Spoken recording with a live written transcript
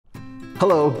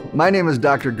Hello, my name is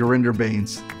Dr. Gurinder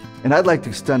Bains, and I'd like to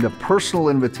extend a personal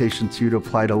invitation to you to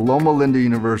apply to Loma Linda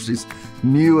University's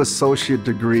new associate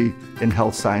degree in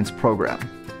health science program.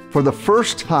 For the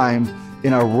first time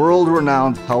in our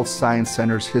world-renowned health science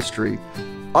center's history,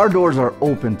 our doors are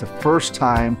open to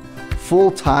first-time,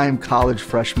 full-time college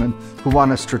freshmen who want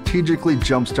to strategically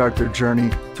jumpstart their journey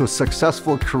to a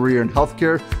successful career in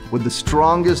healthcare with the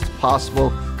strongest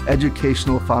possible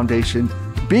educational foundation.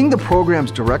 Being the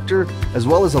program's director, as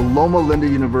well as a Loma Linda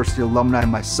University alumni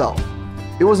myself,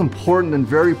 it was important and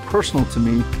very personal to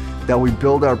me that we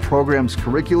build our program's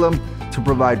curriculum to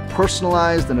provide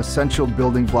personalized and essential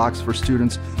building blocks for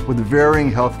students with varying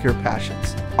healthcare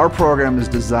passions. Our program is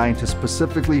designed to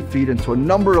specifically feed into a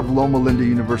number of Loma Linda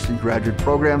University graduate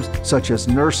programs, such as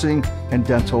nursing and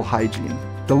dental hygiene.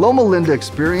 The Loma Linda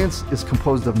experience is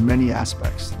composed of many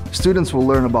aspects. Students will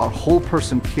learn about whole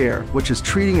person care, which is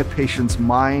treating a patient's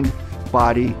mind,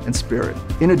 body, and spirit.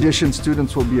 In addition,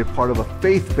 students will be a part of a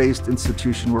faith-based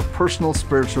institution where personal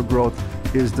spiritual growth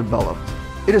is developed.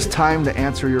 It is time to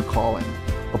answer your calling.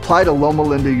 Apply to Loma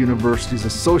Linda University's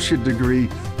associate degree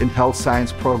in health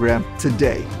science program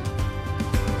today.